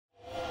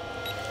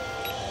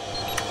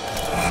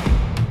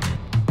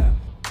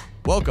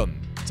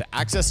Welcome to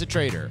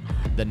AccessATrader,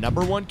 the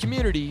 #1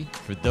 community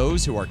for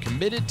those who are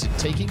committed to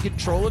taking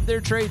control of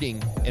their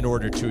trading in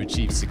order to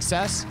achieve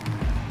success,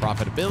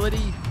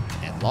 profitability,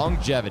 and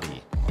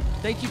longevity.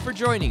 Thank you for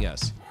joining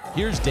us.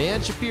 Here's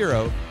Dan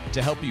Shapiro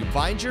to help you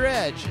find your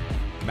edge,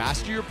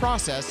 master your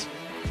process,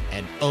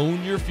 and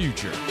own your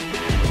future.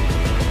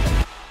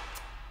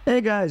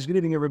 Hey guys, good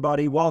evening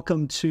everybody.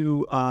 Welcome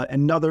to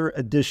another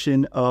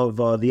edition of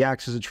the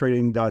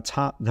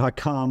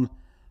AccessATrading.com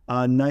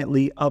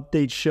nightly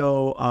update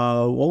show.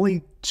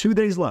 Only 2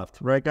 days left,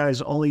 right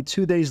guys? Only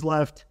 2 days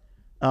left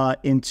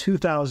in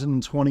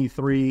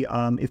 2023.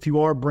 If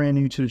you are brand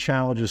new to the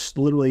channel, just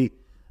literally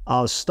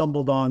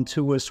stumbled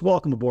onto us,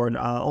 welcome aboard.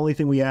 Only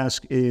thing we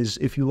ask is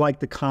if you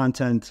like the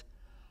content,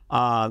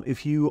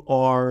 if you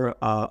are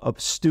a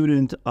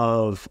student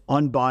of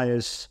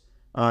unbiased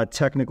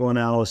technical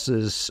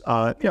analysis,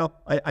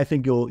 I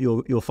think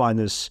you'll find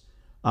this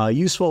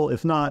useful.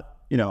 If not,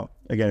 again,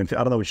 I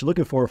don't know what you're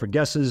looking for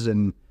guesses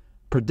and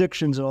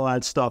predictions and all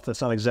that stuff.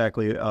 That's not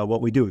exactly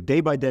what we do. Day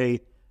by day,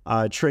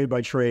 trade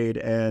by trade.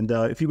 And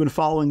if you've been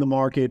following the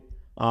market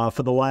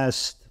for the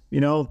last,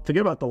 forget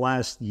about the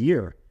last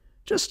year,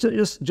 just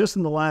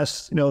in the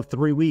last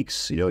 3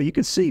 weeks, you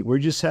can see we're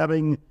just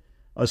having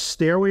a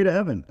stairway to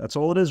heaven. That's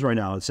all it is right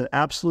now. It's an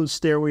absolute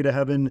stairway to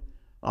heaven.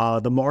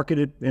 The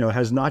market,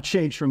 has not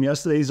changed from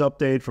yesterday's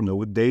update, from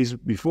the days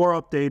before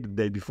update, the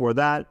day before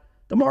that.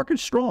 The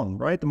market's strong,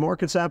 right? The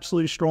market's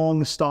absolutely strong.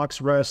 The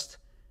stocks rest,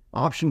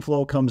 option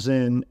flow comes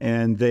in,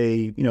 and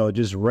they,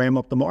 just ram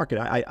up the market.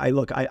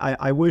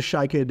 I wish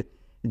I could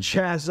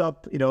jazz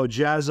up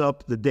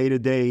the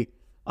day-to-day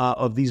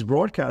of these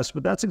broadcasts,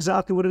 but that's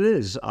exactly what it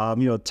is.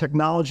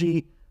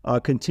 Technology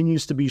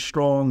continues to be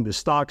strong. The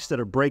stocks that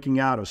are breaking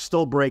out are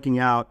still breaking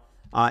out.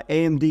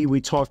 AMD, we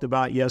talked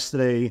about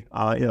yesterday,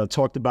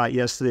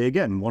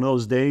 again, one of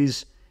those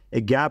days,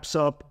 it gaps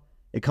up,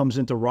 it comes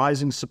into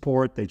rising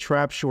support, they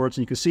trap shorts,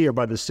 and you can see here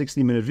by the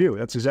 60-minute view,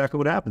 that's exactly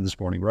what happened this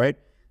morning, right?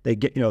 They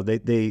get,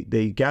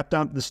 they gap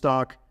down to the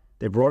stock,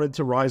 they brought it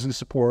to rising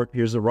support,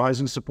 here's the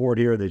rising support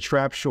here, they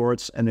trap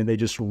shorts, and then they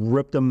just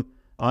ripped them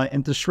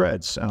into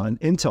shreds. And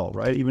Intel,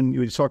 right? Even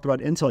we talked about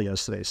Intel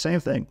yesterday, same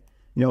thing.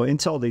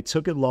 Intel, they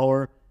took it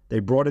lower, they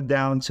brought it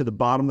down to the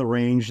bottom of the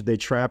range. They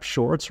trapped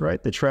shorts,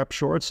 right? They trapped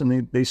shorts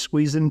and they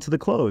squeezed it into the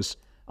close.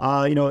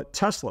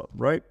 Tesla,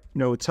 right?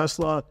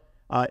 Tesla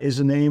is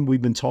a name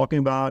we've been talking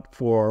about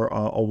for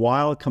a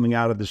while, coming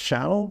out of this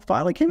channel.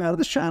 Finally came out of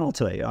this channel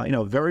today.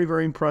 Very,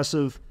 very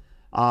impressive.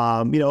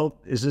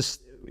 Is this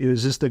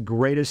the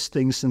greatest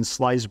thing since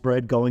sliced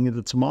bread going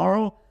into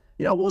tomorrow?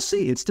 We'll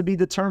see. It's to be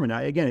determined.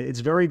 Again, it's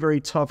very, very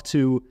tough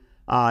to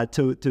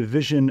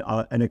vision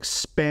an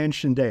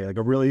expansion day, like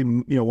a really,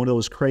 one of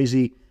those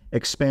crazy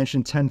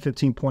expansion 10,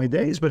 15 point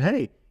days, but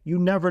hey, you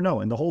never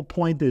know. And the whole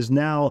point is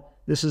now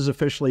this is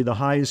officially the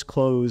highest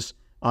close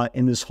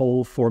in this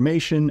whole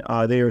formation.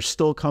 They are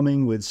still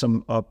coming with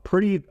some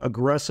pretty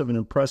aggressive and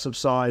impressive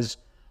size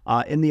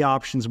in the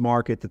options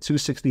market, the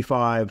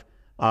 265,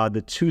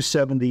 the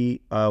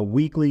 270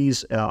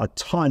 weeklies, a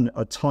ton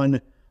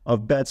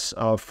of bets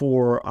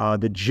for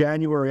the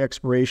January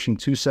expiration,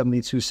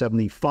 270,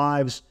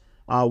 275s.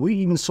 We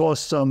even saw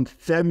some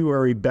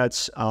February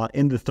bets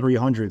in the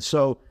 300s.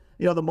 So,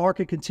 the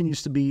market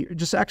continues to be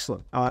just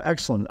excellent,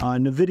 excellent.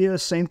 NVIDIA,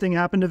 same thing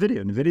happened to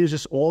NVIDIA. NVIDIA is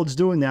just all it's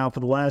doing now for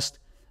the last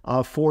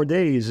 4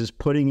 days is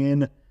putting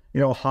in,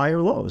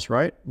 higher lows,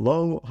 right?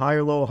 Low,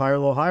 higher low, higher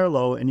low, higher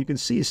low. And you can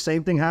see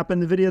same thing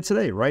happened to NVIDIA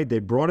today, right? They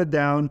brought it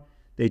down,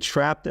 they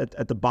trapped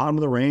at the bottom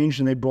of the range,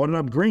 and they brought it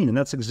up green. And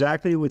that's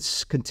exactly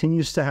what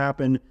continues to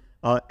happen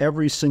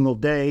every single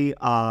day.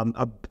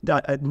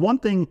 One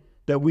thing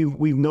that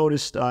we've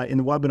noticed in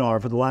the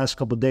webinar for the last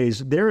couple of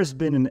days, there has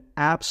been an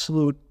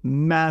absolute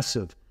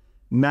massive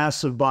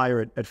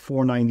buyer at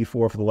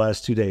 494 for the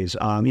last 2 days.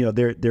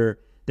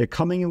 They're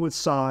coming in with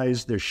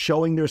size, they're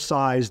showing their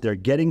size, they're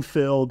getting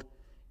filled,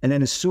 and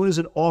then as soon as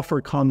an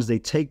offer comes, they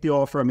take the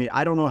offer.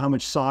 I don't know how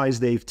much size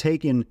they've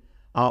taken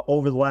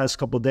over the last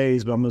couple of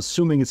days, but I'm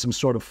assuming it's some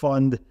sort of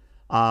fund,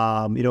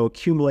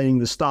 accumulating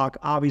the stock.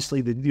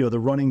 Obviously, the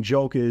running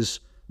joke is,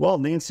 well,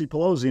 Nancy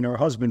Pelosi and her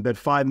husband bet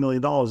 $5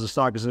 million the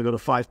stock is going to go to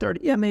 530.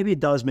 Yeah, maybe it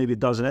does, maybe it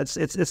doesn't.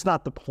 It's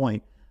not the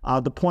point.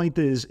 The point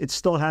is it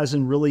still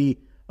hasn't really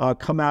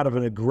come out of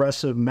an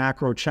aggressive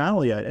macro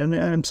channel yet. And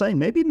I'm saying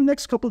maybe in the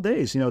next couple of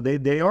days,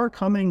 they are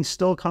coming,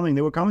 still coming.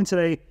 They were coming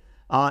today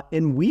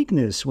in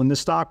weakness when the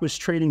stock was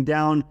trading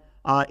down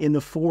in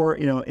the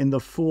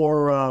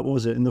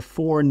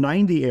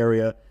 490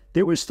 area.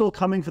 They were still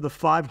coming for the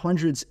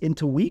 500s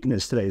into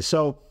weakness today.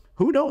 So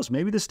who knows?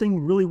 Maybe this thing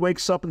really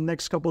wakes up in the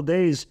next couple of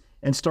days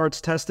and starts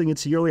testing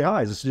its yearly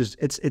highs.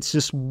 It's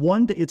just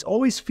one day. It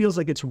always feels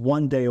like it's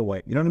 1 day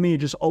away. You know what I mean? It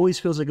just always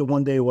feels like it's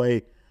 1 day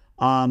away.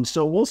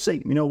 So we'll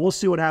see. We'll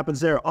see what happens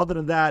there. Other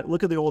than that,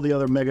 look at all the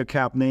other mega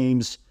cap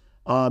names.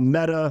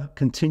 Meta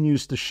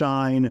continues to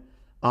shine.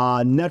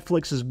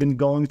 Netflix has been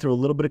going through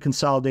a little bit of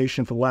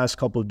consolidation for the last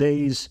couple of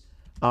days.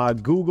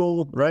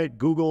 Google, right?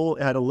 Google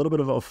had a little bit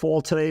of a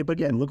fall today, but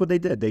again, look what they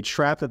did. They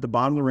trapped at the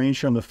bottom of the range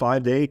here on the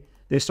 5-day.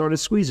 they started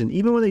squeezing.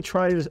 Even when they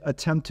try to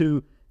attempt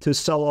to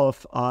sell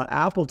off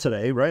Apple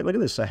today, right? Look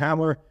at this, a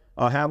hammer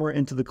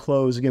into the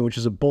close again, which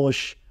is a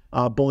bullish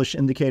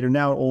indicator.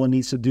 Now all it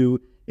needs to do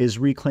is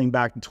reclaim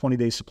back the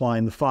 20-day supply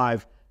in the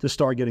 5 to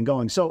start getting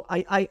going. So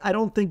I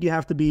don't think you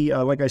have to be,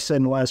 like I said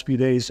in the last few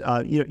days,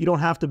 you don't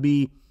have to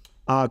be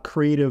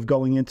creative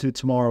going into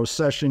tomorrow's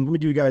session. Let me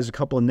give you guys a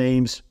couple of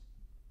names.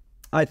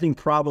 I think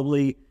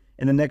probably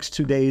in the next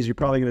 2 days, you're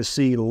probably going to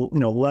see,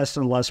 less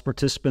and less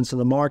participants in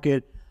the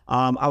market.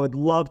 I would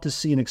love to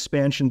see an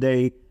expansion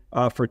day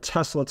for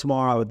Tesla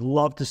tomorrow. I would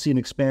love to see an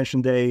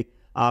expansion day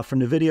for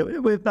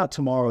NVIDIA, if not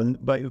tomorrow,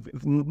 but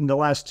in the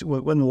last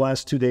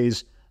 2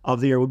 days of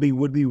the year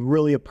would be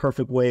really a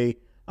perfect way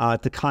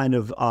to kind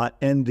of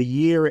end the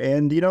year.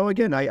 And,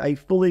 again, I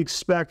fully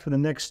expect for the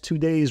next 2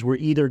 days, we're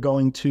either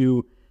going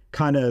to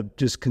kind of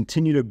just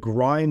continue to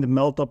grind,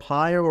 melt up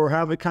higher, or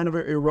have a kind of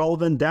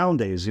irrelevant down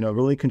days,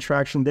 really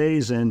contraction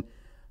days. And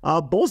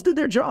bulls did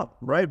their job,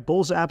 right?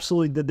 Bulls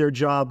absolutely did their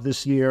job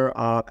this year.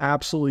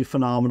 Absolutely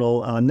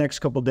phenomenal. Next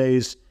couple of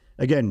days,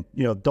 again,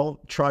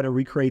 don't try to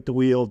recreate the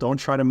wheel. Don't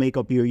try to make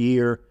up your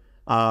year.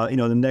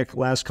 The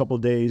last couple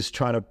of days,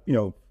 try to,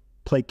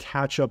 play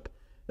catch up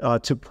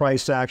to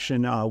price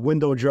action.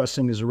 Window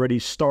dressing has already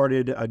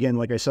started. Again,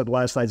 like I said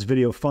last night's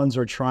video, funds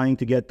are trying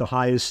to get the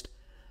highest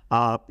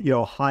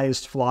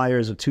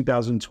flyers of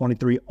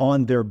 2023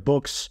 on their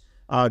books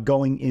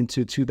going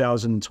into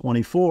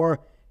 2024.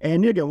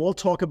 And again, we'll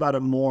talk about it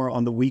more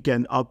on the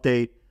weekend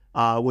update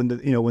when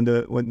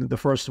the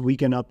first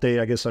weekend update,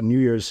 I guess on New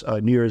Year's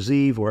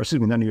Eve, or excuse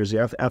me, not New Year's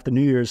Eve, after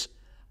New Year's.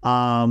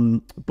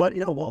 But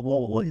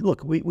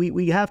look,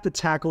 we have to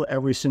tackle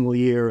every single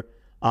year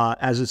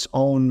as its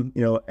own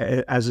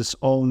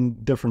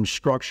different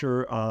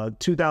structure.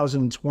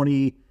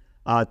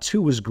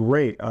 2022 was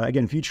great.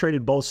 Again, if you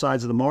traded both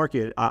sides of the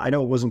market, I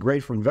know it wasn't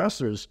great for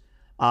investors,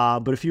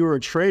 but if you were a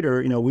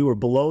trader, we were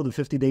below the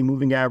 50-day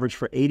moving average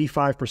for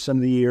 85% of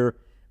the year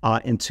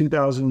in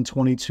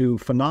 2022.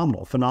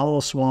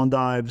 Phenomenal swan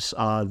dives.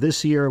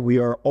 This year, we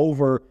are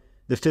over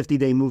the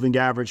 50-day moving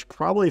average,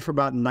 probably for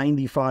about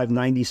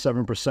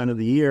 97% of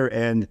the year,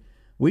 and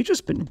we've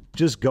just been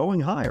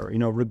going higher,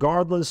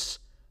 regardless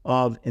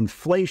of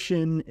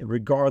inflation,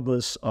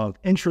 regardless of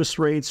interest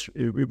rates,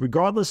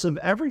 regardless of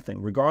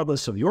everything,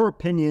 regardless of your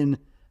opinion.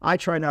 I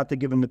try not to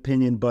give an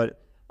opinion, but,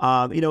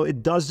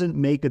 it doesn't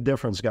make a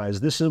difference, guys.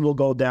 This will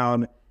go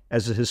down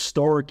as a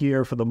historic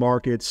year for the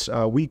markets.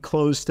 We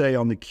closed today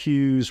on the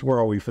Qs. Where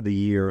are we for the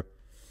year?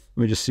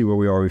 Let me just see where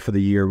we are for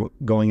the year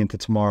going into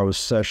tomorrow's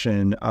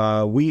session.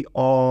 We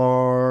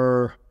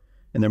are,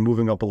 and they're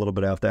moving up a little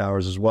bit after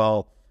hours as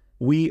well.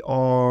 We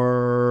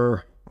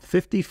are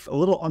a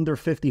little under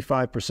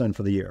 55%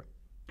 for the year,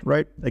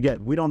 right?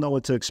 Again, we don't know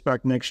what to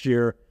expect next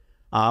year.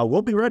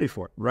 We'll be ready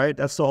for it, right?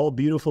 That's the whole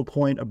beautiful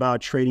point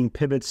about trading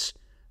pivots.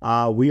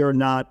 We are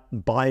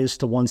not biased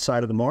to one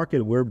side of the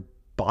market. We're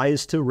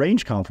biased to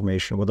range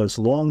confirmation, whether it's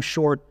long,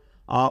 short,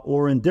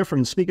 or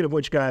indifferent. Speaking of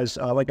which, guys,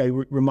 like I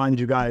reminded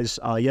you guys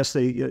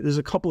yesterday, there's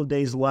a couple of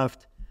days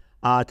left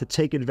to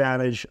take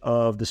advantage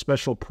of the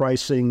special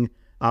pricing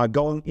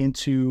going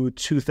into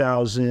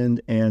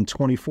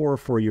 2024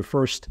 for your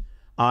first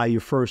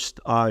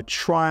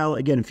trial.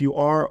 Again, if you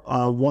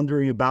are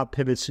wondering about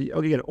pivots,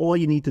 again, all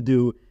you need to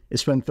do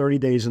is spend 30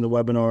 days in the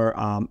webinar.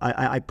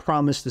 I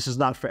promise this is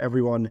not for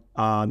everyone.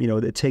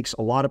 It takes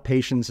a lot of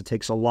patience. It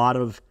takes a lot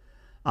of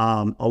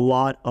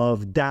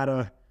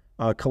data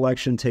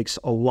collection, takes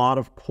a lot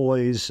of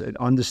poise and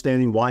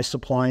understanding why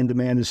supply and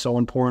demand is so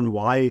important,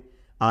 why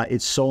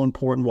it's so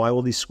important, why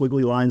all these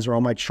squiggly lines are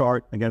on my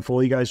chart. Again, for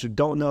all you guys who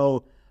don't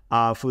know,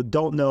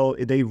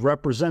 they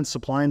represent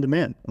supply and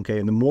demand. Okay,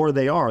 and the more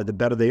they are, the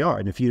better they are.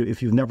 And if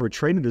you've never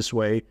traded this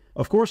way,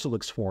 of course it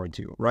looks foreign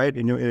to you, right?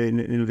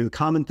 And the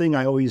common thing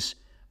I always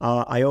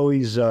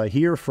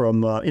hear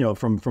from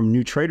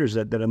new traders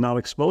that are not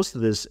exposed to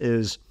this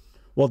is,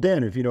 well,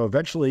 Dan, if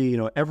eventually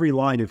every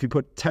line, if you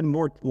put 10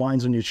 more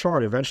lines on your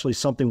chart, eventually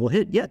something will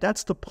hit. Yeah,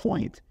 that's the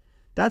point.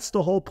 That's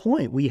the whole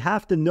point. We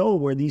have to know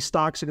where these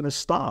stocks are going to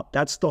stop.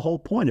 That's the whole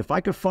point. If I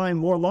could find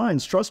more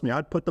lines, trust me,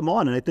 I'd put them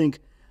on. And I think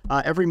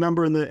every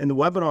member in the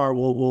webinar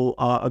will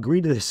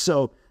agree to this.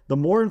 So the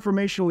more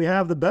information we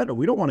have, the better.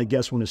 We don't want to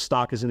guess when a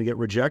stock is going to get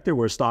rejected,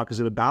 where a stock is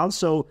going to bounce.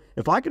 So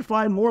if I could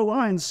find more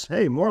lines,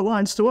 hey, more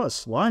lines to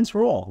us. Lines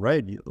for all,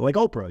 right? Like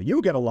Oprah,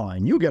 you get a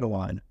line, you get a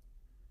line.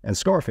 And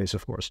Scarface,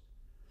 of course.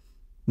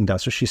 And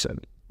that's what she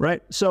said,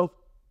 right? So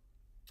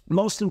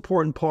most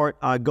important part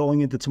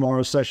going into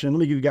tomorrow's session, let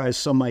me give you guys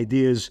some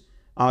ideas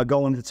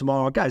going into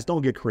tomorrow. Guys,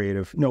 don't get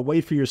creative.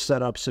 Wait for your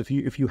setups.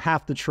 If you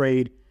have to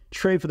trade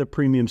for the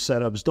premium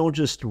setups. Don't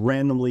just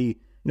randomly,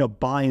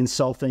 buy and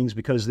sell things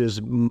because there's,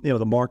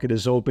 the market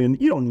is open.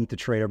 You don't need to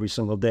trade every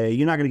single day.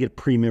 You're not going to get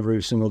premium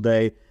every single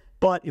day.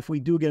 But if we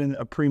do get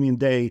a premium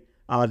day,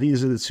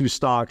 these are the two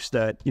stocks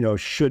that,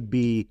 should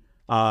be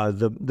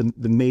the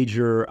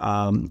major,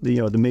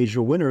 the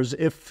major winners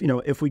if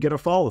we get a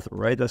follow through,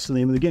 right? That's the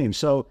name of the game.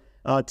 So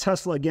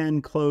Tesla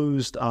again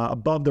closed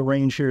above the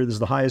range here. This is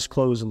the highest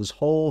close in this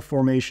whole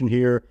formation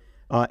here.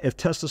 If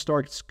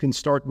Tesla can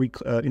start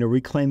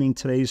reclaiming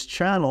today's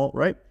channel,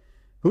 right?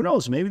 Who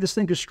knows? Maybe this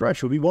thing could stretch.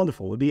 It would be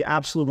wonderful. It would be an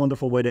absolute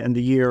wonderful way to end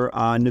the year.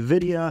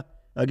 NVIDIA,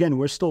 again,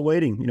 we're still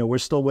waiting. We're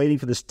still waiting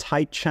for this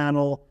tight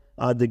channel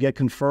to get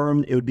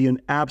confirmed. It would be an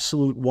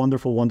absolute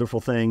wonderful,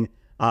 wonderful thing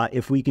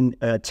if we can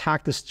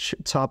attack this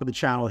top of the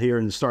channel here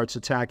and it starts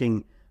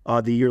attacking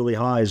the yearly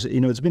highs.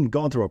 It's been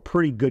going through a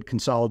pretty good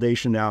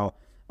consolidation now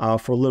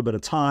for a little bit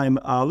of time.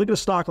 Look at a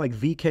stock like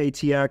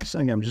VKTX.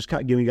 Again, I'm just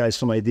kind of giving you guys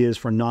some ideas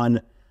for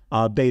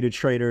non-beta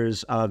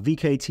traders.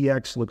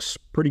 VKTX looks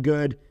pretty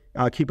good.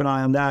 Keep an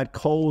eye on that.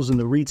 Kohl's in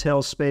the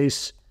retail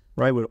space,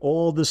 right? With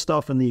all this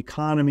stuff in the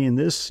economy and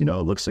this, it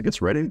looks like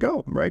it's ready to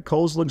go, right?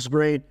 Kohl's looks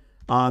great.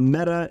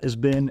 Meta has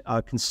been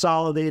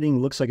consolidating.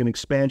 Looks like an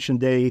expansion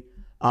day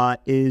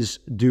is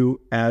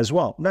due as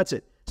well. That's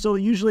it. So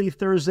usually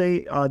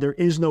Thursday, there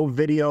is no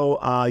video.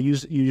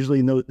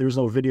 There's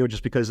no video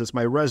just because it's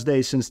my rest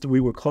day. Since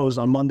we were closed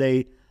on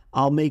Monday,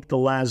 I'll make the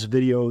last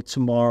video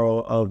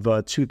tomorrow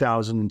of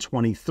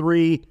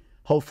 2023.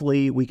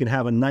 Hopefully we can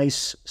have a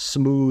nice,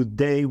 smooth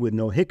day with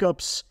no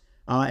hiccups.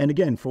 And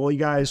again, for all you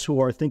guys who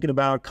are thinking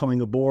about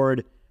coming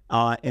aboard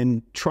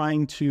and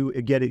trying to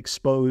get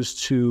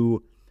exposed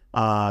to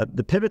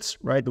the pivots,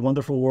 right? The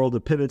wonderful world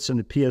of pivots and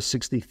the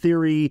PS60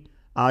 theory.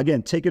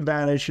 Again, take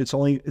advantage. It's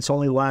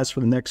only lasts for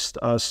the next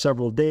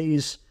several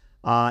days.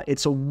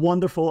 It's a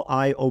wonderful,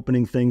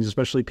 eye-opening thing,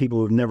 especially people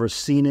who've never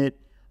seen it.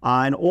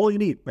 And all you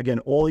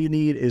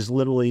need is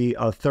literally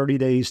 30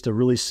 days to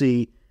really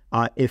see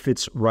if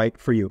it's right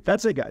for you.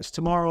 That's it, guys.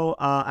 Tomorrow,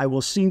 I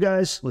will see you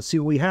guys. Let's see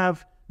what we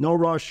have. No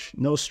rush,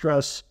 no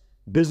stress,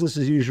 business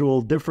as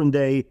usual, different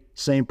day,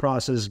 same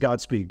process.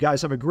 Godspeed.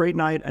 Guys, have a great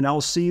night, and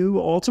I'll see you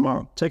all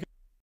tomorrow. Take care.